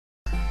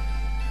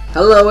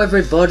Hello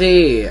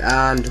everybody,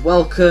 and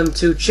welcome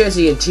to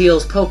Chezzy and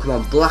Teal's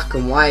Pokemon Black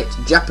and White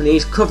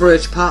Japanese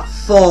Coverage Part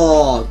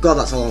 4. God,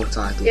 that's a long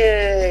title.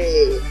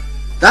 Yay!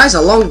 That is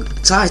a long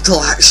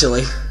title,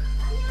 actually.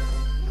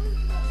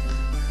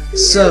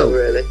 So,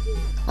 really?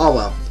 Oh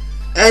well.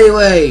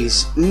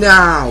 Anyways,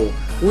 now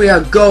we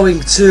are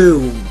going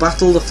to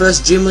battle the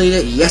first gym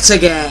leader yet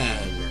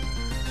again.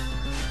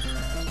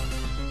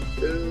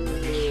 Who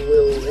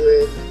will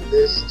win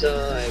this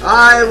time?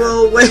 I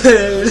will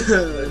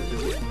win!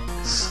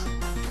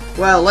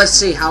 Well, let's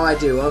see how I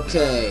do.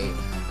 Okay,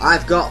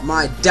 I've got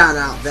my Dan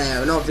out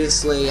there, and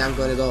obviously I'm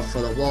going to go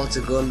for the water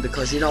gun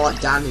because you know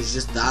what, Dan is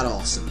just that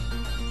awesome.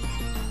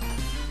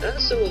 That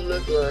sort of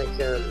look like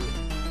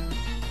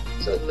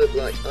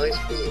Ice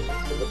Beam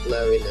from the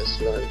blurriness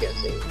that I'm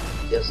getting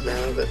just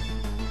now, but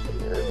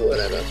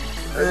whatever.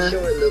 I'm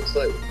sure it looks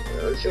like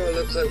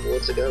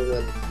water gun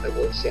when I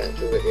watch the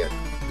actual video.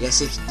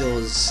 Yes, it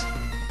does.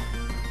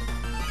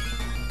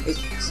 It's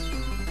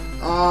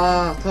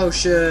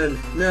potion!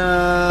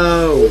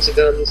 No! Water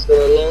gun's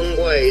gone a long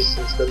way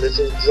since the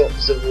little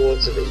drops of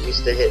water that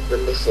used to hit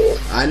them before.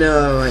 I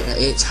know,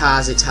 it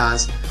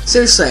has.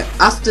 Seriously,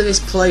 after this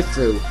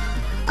playthrough,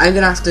 I'm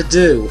gonna have to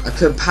do a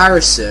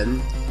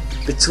comparison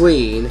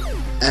between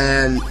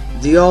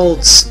the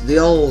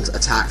old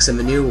attacks and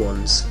the new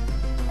ones.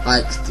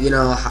 Like, you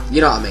know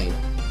what I mean?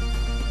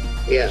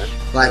 Yeah.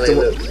 Like they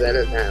look then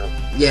and now.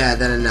 Yeah,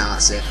 then and now,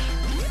 that's it.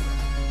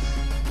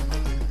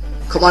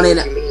 Come on in.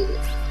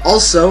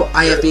 Also,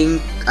 I've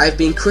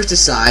been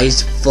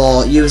criticised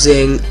for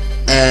using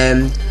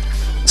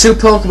two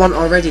Pokemon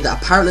already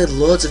that apparently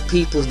loads of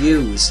people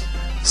use.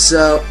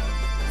 So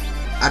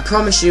I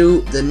promise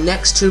you, the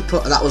next two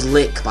that was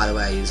Lick, by the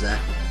way, I used there.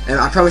 And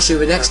I promise you,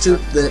 the next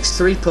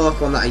three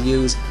Pokemon that I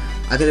use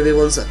are going to be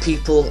ones that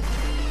people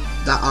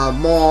that are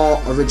more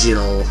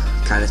original,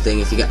 kind of thing.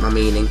 If you get my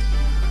meaning.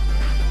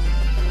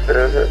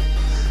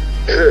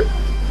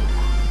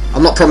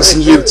 I'm not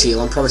promising you, Teal.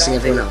 I'm promising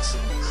everyone else.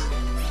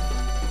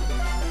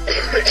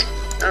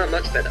 Ah,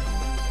 much better.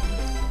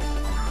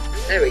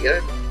 There we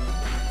go.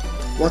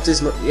 What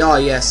is my... Oh,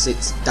 yes,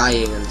 it's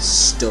dying and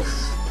stuff.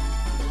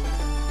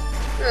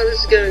 Oh,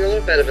 this is going a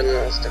lot better than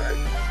last time.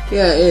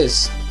 Yeah, it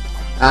is.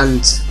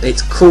 And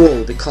it's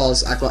cool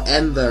because I've got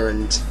Ember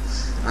and...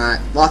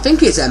 well, I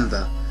think it's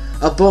Ember.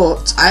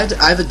 But I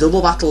have a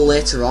double battle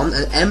later on,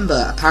 and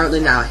Ember apparently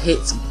now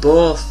hits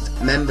both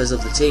members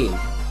of the team.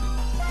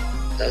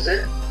 Does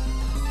it?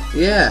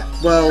 Yeah,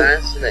 well...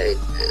 Fascinating.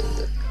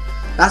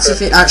 That's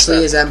if it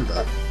actually is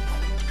Ember.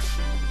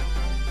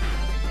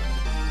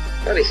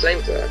 Probably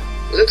Flamethrower.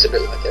 It looks a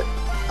bit like it.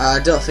 I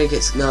don't think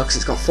it's... No, because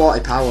it's got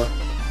 40 power.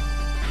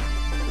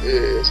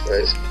 I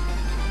suppose.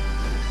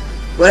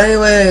 But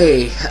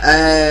anyway,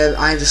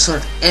 I'm just sort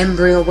of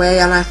embering away,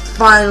 and I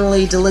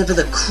finally deliver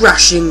the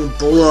crashing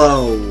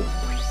blow.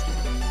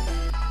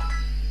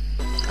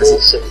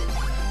 Awesome.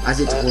 As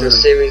it After a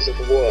series of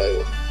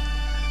woe.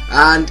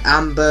 And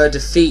Amber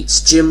defeats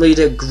Gym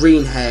Leader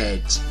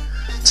Greenhead.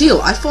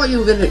 Teal, I thought you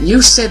were gonna...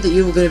 You said that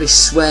you were gonna be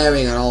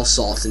swearing and all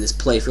sorts in this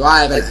playthrough.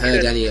 I haven't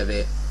heard any of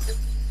it.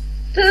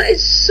 That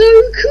is so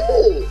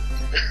cool!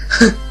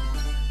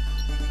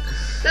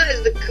 That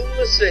is the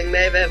coolest thing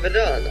they've ever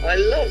done. I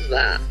love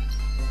that.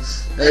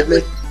 That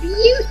was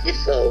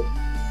beautiful.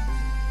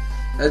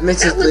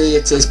 Admittedly,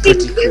 it is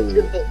pretty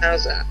beautiful. Cool.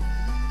 How's that?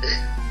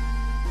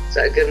 Is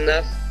that good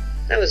enough?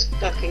 That was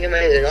fucking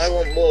amazing. I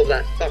want more of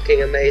that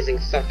fucking amazing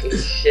fucking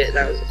shit.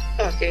 That was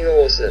fucking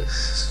awesome.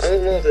 I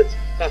want more of this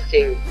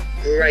fucking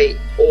great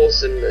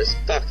awesomeness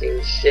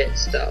fucking shit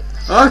stuff.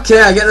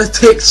 Okay, I get the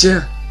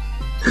picture.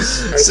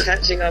 I'm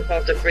catching up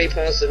after 3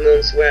 parts of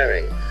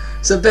non-swearing.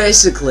 So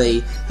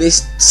basically,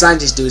 this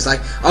scientist dude is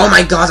like, oh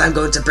my god, I'm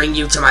going to bring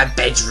you to my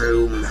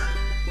bedroom.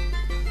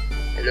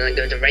 And then I'm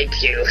going to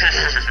rape you.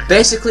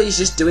 Basically, he's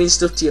just doing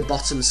stuff to your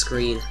bottom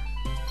screen.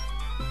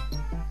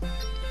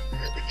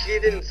 You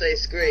didn't say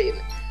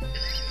screen.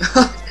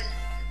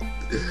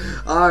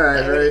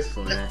 Alright, very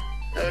funny.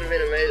 That would have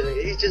been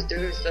amazing. He's just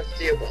doing stuff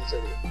to your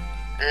bottom.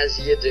 As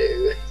you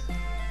do.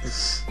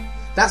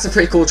 That's a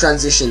pretty cool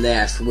transition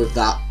there with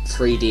that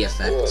 3D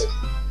effect.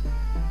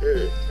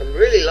 I'm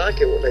really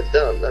liking what they've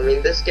done. I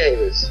mean, this game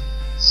is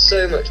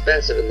so much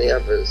better than the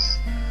others.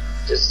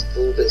 Just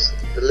all the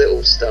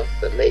little stuff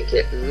that make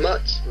it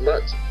much,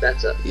 much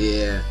better.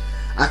 Yeah.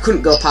 I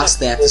couldn't go past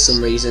there for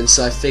some reason,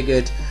 so I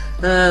figured,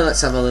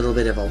 let's have a little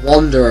bit of a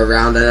wander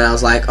around, and I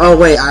was like, oh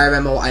wait, I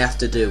remember what I have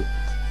to do.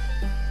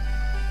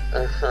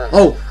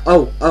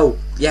 Oh,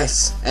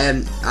 yes,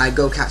 I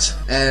go catch,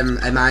 a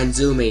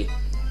Zumi.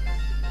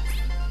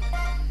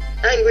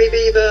 Angry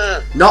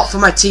Beaver! Not for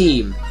my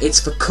team, it's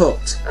for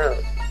Cut. Oh.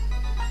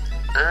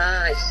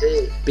 Ah, I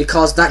see.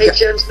 Because that guy...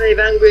 Gem Slave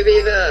Angry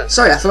Beaver!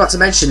 Sorry, I forgot to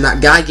mention,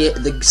 that guy,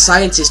 the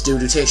scientist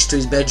dude who takes you to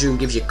his bedroom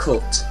gives you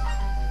Cut.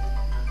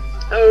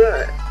 Oh,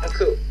 right. Oh,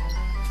 cool.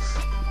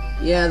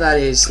 Yeah, that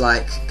is,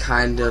 like,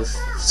 kind of,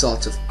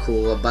 sort of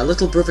cool. My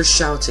little brother's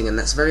shouting, and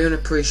that's very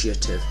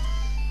unappreciative.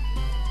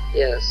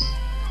 Yes.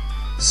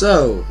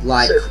 So,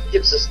 like... So it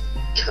gives us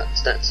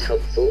cuts, that's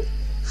helpful.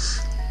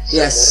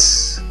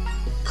 Yes,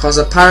 because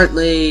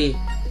apparently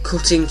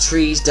cutting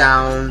trees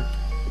down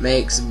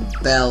makes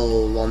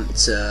Belle want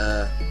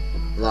to,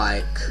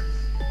 like,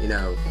 you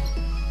know,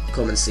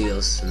 come and see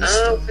us and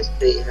stuff. I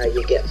see how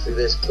you get through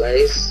this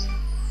place.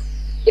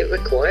 It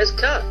requires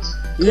cuts.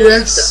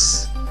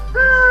 Yes.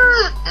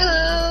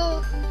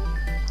 Hello.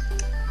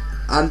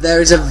 And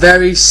there is a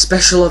very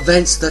special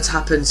event that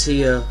happens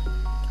here.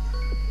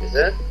 Is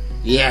that?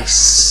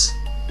 Yes.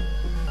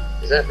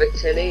 Is that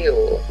Victini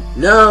or?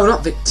 No,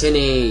 not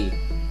Victini.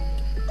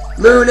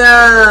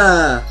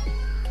 Muna!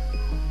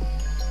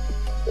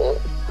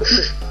 What?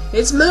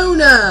 It's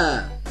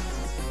Muna!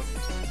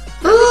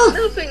 That means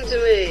nothing to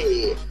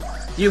me!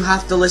 You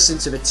have to listen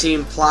to the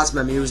Team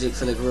Plasma music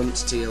for the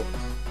grunts, Teal.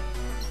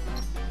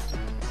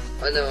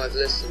 I know, I've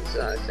listened to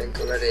that, I think,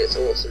 already. It's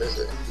awesome,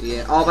 isn't it?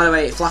 Yeah. Oh, by the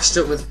way, it flashed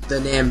up with the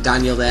name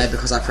Daniel there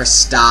because I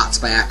pressed start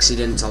by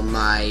accident on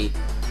my,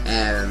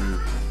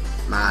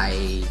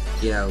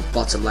 you know,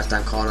 bottom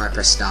left-hand corner. I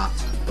pressed start,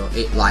 but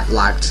it, like,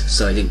 lagged,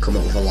 so it didn't come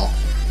up with a lot.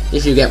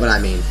 If you get what I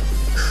mean.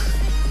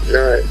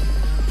 No.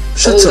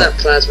 Shut up. That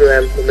Plasma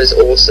emblem is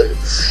awesome.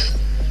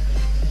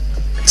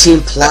 Team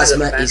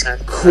Plasma is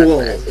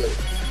cool.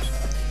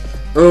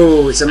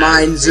 Oh, it's a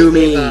Mind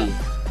Zoomy.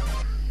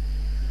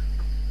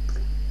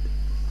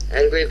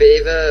 Angry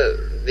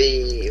Beaver,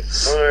 the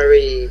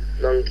fiery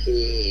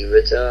monkey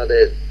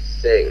retarded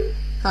thing.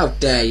 How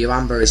dare you,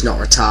 Amber is not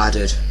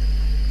retarded.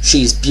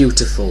 She's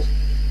beautiful.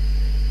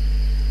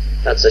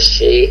 That's a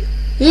she?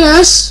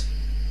 Yes.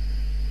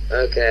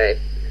 Okay.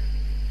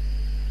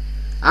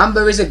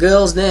 Amber is a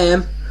girl's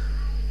name.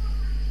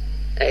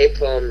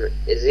 Apom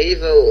is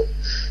evil.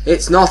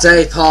 It's not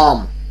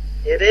Apom.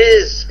 It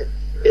is!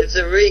 It's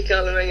a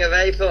recoloring of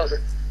Apom.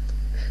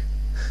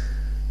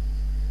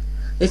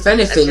 If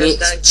anything,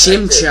 it's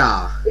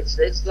Chimchar.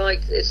 It's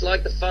like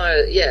the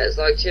fire. Yeah, it's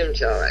like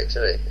Chimchar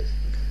actually.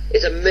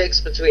 It's a mix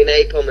between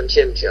Apom and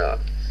Chimchar.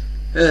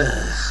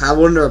 I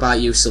wonder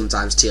about you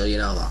sometimes, Teal. You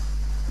know that.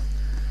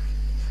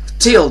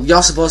 Teal,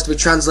 you're supposed to be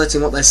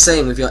translating what they're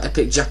saying with your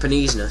epic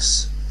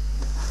Japaneseness.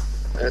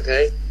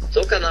 Okay.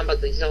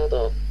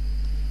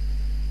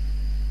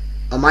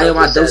 Omae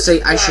wa dosei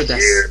aisha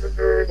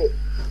desu.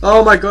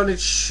 Oh my god,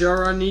 it's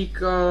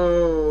Sharaniko.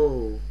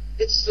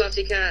 It's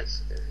Slutty Cat.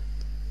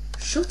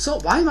 Shut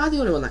up, why am I the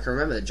only one that can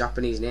remember the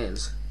Japanese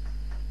names?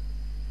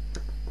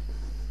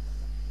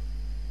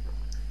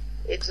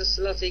 It's a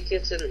slutty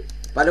kitten.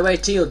 By the way,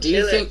 Teal, did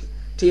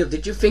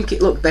you think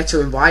it looked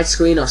better in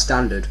widescreen or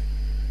standard?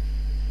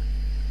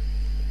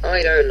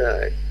 I don't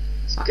know.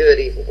 It's good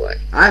either way.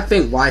 I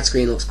think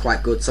widescreen looks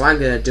quite good, so I'm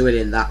going to do it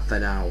in that for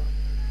now.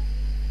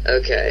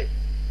 Okay.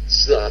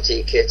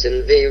 Slutty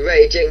kitten v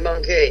raging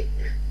monkey.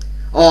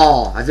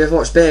 Oh, have you ever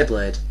watched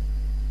Beyblade?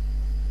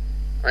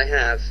 I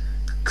have.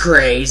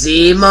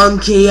 Crazy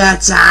monkey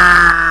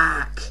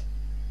attack!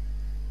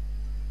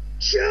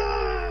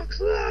 Chocolate!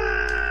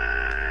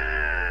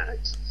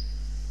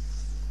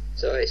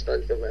 Sorry,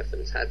 SpongeBob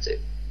reference, had to.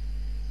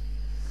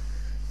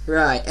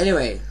 Right,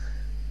 anyway.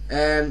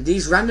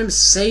 These random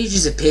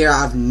sages appear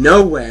out of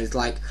nowhere. It's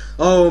like,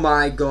 oh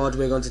my god,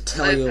 we're going to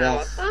tell you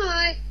off.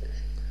 Hi!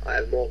 I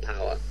have more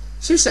power.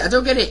 Seriously, I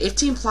don't get it. If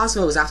Team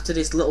Plasma was after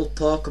this little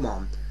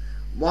Pokemon,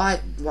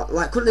 why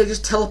like, couldn't they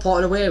just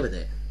teleport away with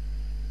it?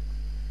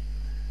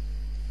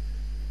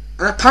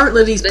 And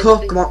apparently these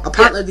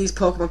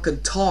Pokemon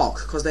can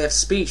talk because they have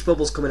speech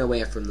bubbles coming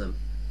away from them.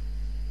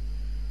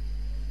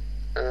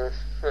 Huh.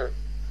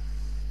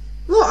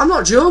 Look, I'm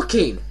not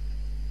joking.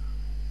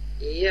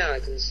 Yeah, I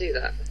can see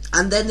that.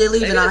 And then they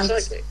leave Maybe an they're item.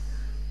 psychic.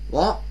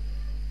 What?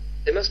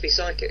 They must be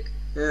psychic.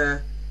 Yeah,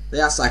 they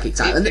are psychic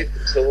type. And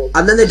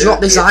then they drop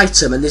this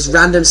item, and this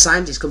random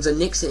scientist comes and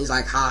nicks it. And he's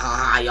like, "Ha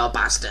ha ha, you're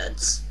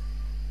bastards."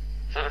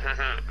 Ha ha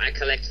ha! I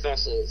collect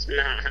fossils.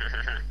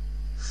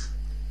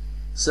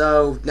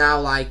 So now,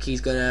 like,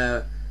 he's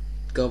gonna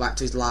go back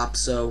to his lab.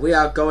 So we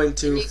are going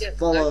to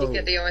follow. Don't you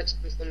get the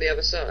items from the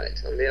other side?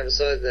 On the other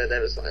side,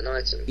 there was like an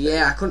item.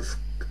 Yeah, I couldn't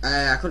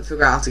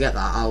figure out how to get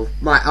that. I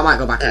might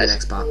go back in the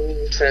next part.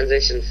 Cool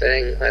transition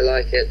thing. I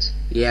like it.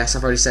 Yes,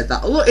 I've already said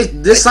that. Oh, look,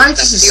 the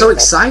scientist is so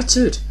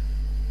excited.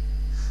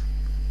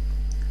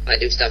 I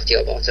do stuff to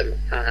your bottom.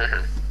 Ha ha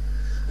ha.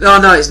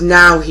 No, it's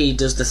now he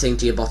does the thing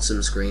to your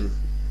bottom screen.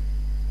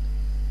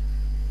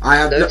 I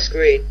have no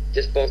screen,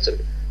 just bottom.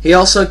 He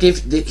also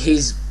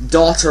his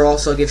daughter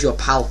also gives you a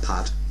pal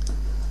pad.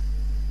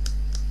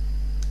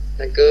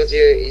 Thank God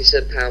you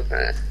said pal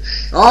pad.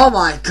 Oh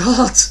my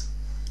god!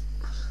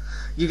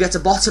 You get a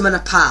bottom and a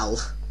pal.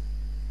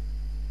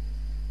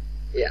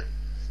 Yeah.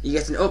 You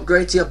get an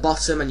upgrade to your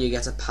bottom and you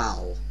get a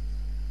pal.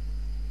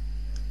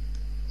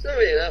 It's not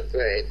really an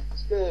upgrade.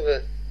 It's more of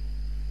a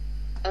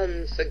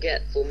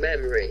unforgetful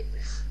memory.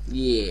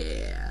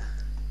 Yeah.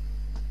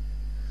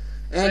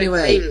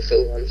 Anyway.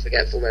 Painful,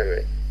 unforgetful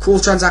memory. Cool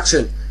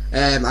transaction.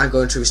 I'm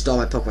going to restore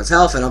my Pokemon's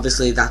health, and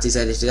obviously that is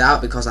edited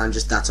out because I'm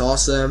just that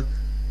awesome.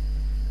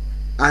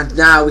 And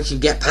now we can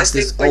get past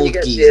this old geezer. When you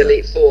get to the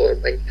Elite Four,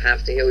 when you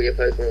have to heal your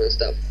Pokemon and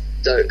stuff,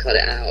 don't cut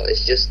it out.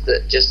 It's just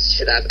that just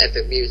should have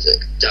epic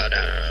music.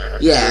 Da-da,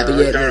 Yeah, but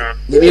yeah, da-da.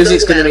 the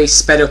music's going to be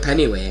sped up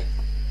anyway.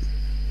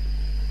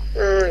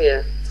 Oh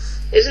yeah.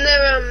 Isn't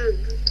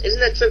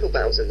there triple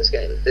bounce in this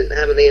game?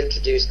 Haven't they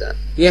introduced that?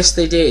 Yes,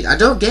 they did. I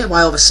don't get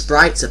why all the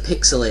sprites are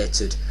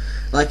pixelated.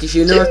 Like, if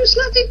you know,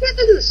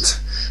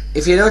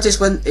 if you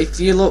notice if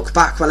you look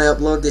back when I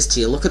upload this to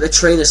you, look at the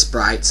trainer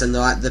sprites and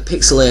they're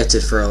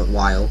pixelated for a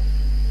while.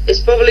 It's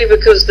probably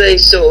because they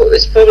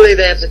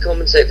have to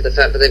compensate for the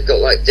fact that they've got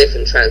like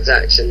different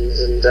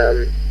transactions and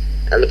the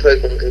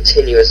Pokemon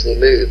continuously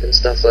move and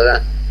stuff like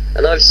that.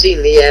 And I've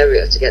seen the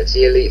area to get to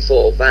Elite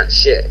Four. That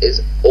shit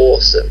is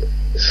awesome.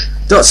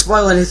 Don't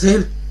spoil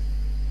anything.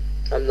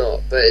 I'm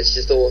not, but it's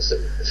just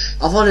awesome.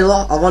 I've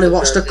only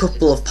watched a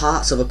couple of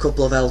parts of a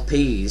couple of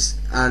LPs,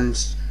 and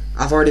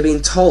I've already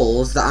been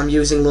told that I'm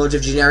using loads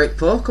of generic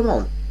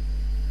Pokemon.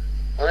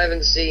 I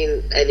haven't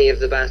seen any of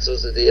the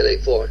battles of the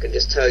Elite Four. I can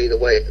just tell you the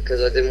way,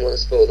 because I didn't want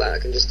to spoil that. I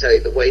can just tell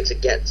you the way to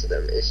get to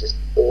them. It's just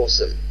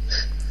awesome.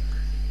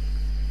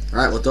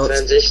 Right, well, don't.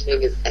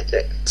 Transitioning is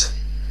epic.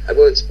 I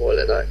won't spoil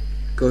it though.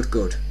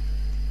 Good.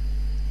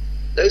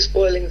 No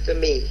spoiling for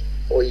me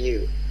or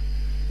you.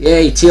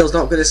 Yay, Teal's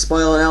not going to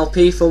spoil an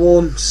LP for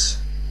once.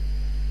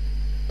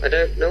 I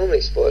don't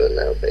normally spoil an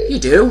LP. You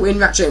do. In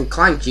Ratchet and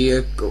Clank,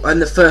 in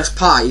the first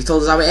part, you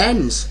told us how it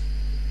ends.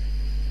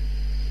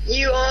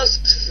 You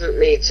asked for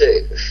me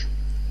to.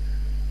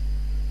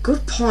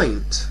 Good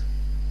point.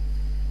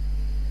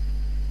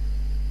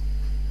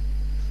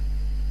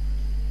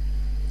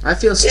 I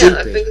feel stupid. Yeah,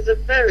 I think it's a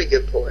very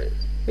good point.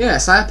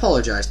 Yes, I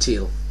apologise,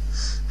 Teal.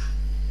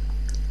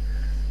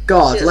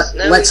 God, Yes,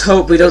 let's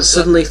hope we don't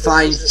suddenly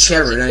find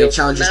Cheran and he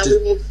challenges now to...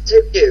 we will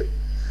continue.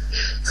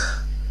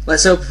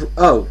 Let's hope...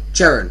 Oh,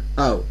 Cheran.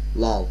 Oh,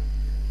 lol.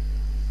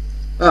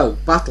 Oh,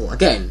 battle,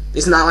 again.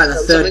 Isn't that like the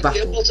third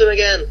battle? Bottom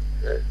again.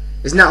 No.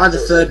 Isn't that like the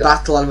third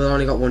battle and we've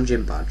only got one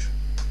gym badge?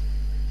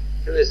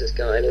 Who is this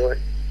guy anyway?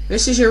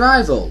 This is your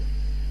rival.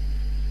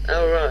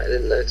 Oh right, I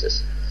didn't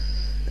notice.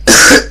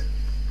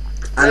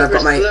 And I've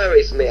got my... It's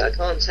blurry for me, I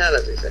can't tell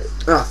everything.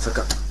 Oh, I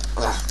forgot.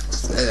 Oh.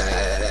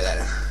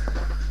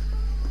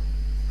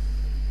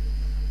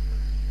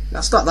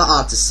 That's not that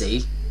hard to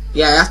see.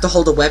 Yeah, I have to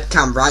hold a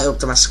webcam right up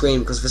to my screen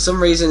because for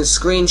some reason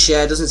screen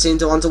share doesn't seem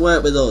to want to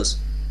work with us.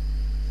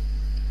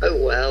 Oh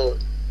well.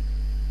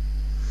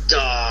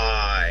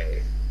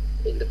 Die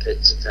in the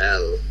pits of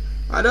hell.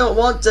 I don't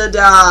want to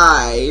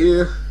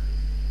die.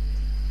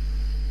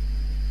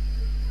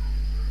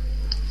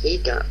 He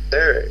got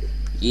burned.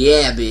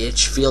 Yeah,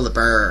 bitch, feel the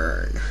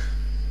burn.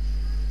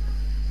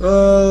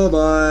 Oh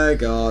my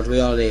god,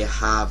 we only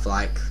have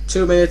like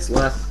 2 minutes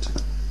left.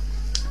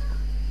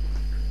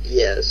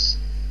 Yes.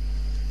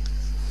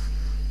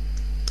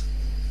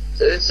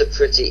 So it's a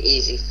pretty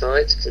easy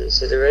fight,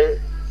 considering.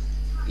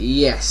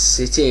 Yes,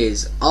 it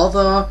is.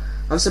 Although,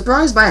 I'm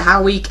surprised by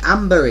how weak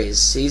Amber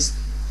is. He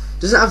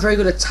doesn't have very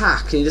good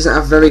attack, and he doesn't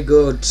have very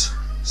good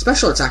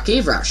special attack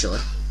either, actually.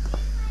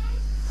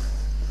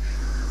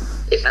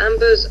 If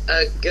Amber's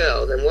a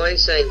girl, then why are you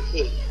saying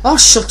he? Oh,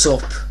 shut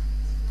up.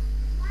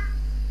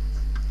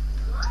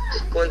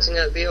 Just pointing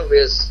out the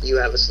obvious, you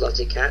have a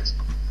slutty cat.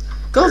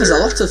 God, there's a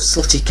lot of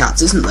slutty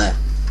cats, isn't there?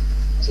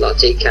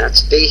 Slutty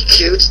cat, be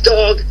cute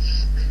dog!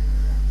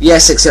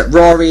 Yes, except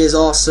Rory is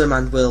awesome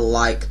and will,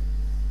 like,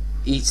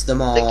 eat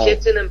them all. The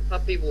kitten and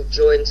puppy will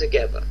join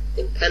together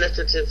in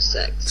penetrative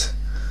sex.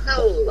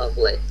 How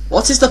lovely.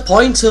 What is the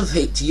point of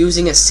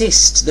using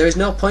assist? There is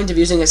no point of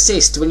using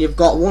assist when you've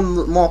got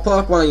one more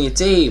Pokemon on your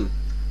team.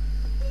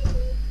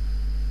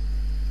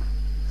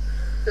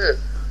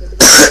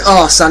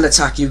 Oh, sand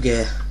attack, you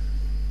gay.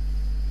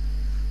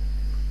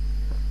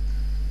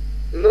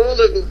 More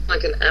look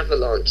like an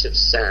avalanche of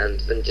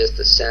sand than just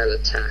a sand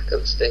attack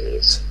of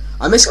things.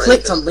 I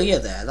misclicked on Leah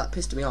there, that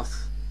pissed me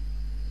off.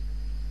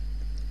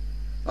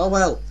 Oh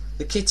well,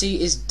 the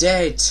kitty is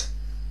dead.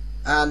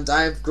 And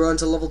I've grown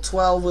to level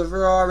 12 with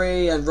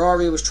Rory, and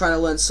Rory was trying to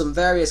learn some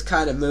various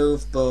kind of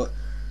move, but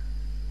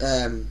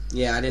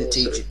yeah, I didn't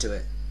teach it to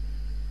it.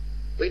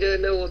 We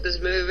don't know what this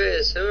move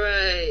is,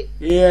 hooray!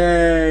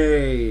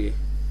 Yay!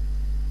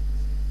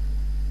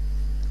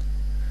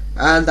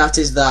 And that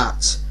is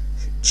that.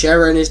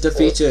 Cheran is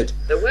defeated.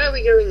 So where are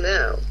we going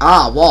now?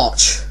 Ah,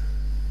 watch.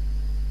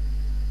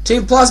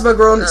 Team Plasma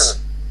Grunts.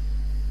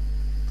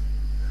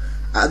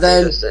 And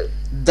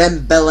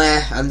then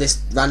Belair and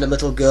this random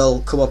little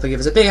girl come up and give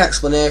us a big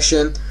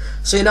explanation.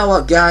 So you know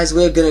what, guys,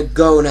 we're gonna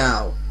go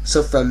now.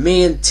 So from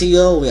me and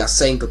Teal, we are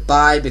saying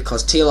goodbye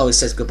because Teal always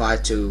says goodbye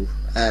to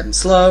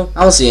Slow.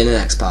 I will see you in the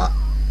next part.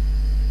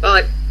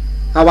 Bye.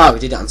 Oh wow, we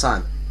did it on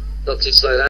time. Not too slow, that.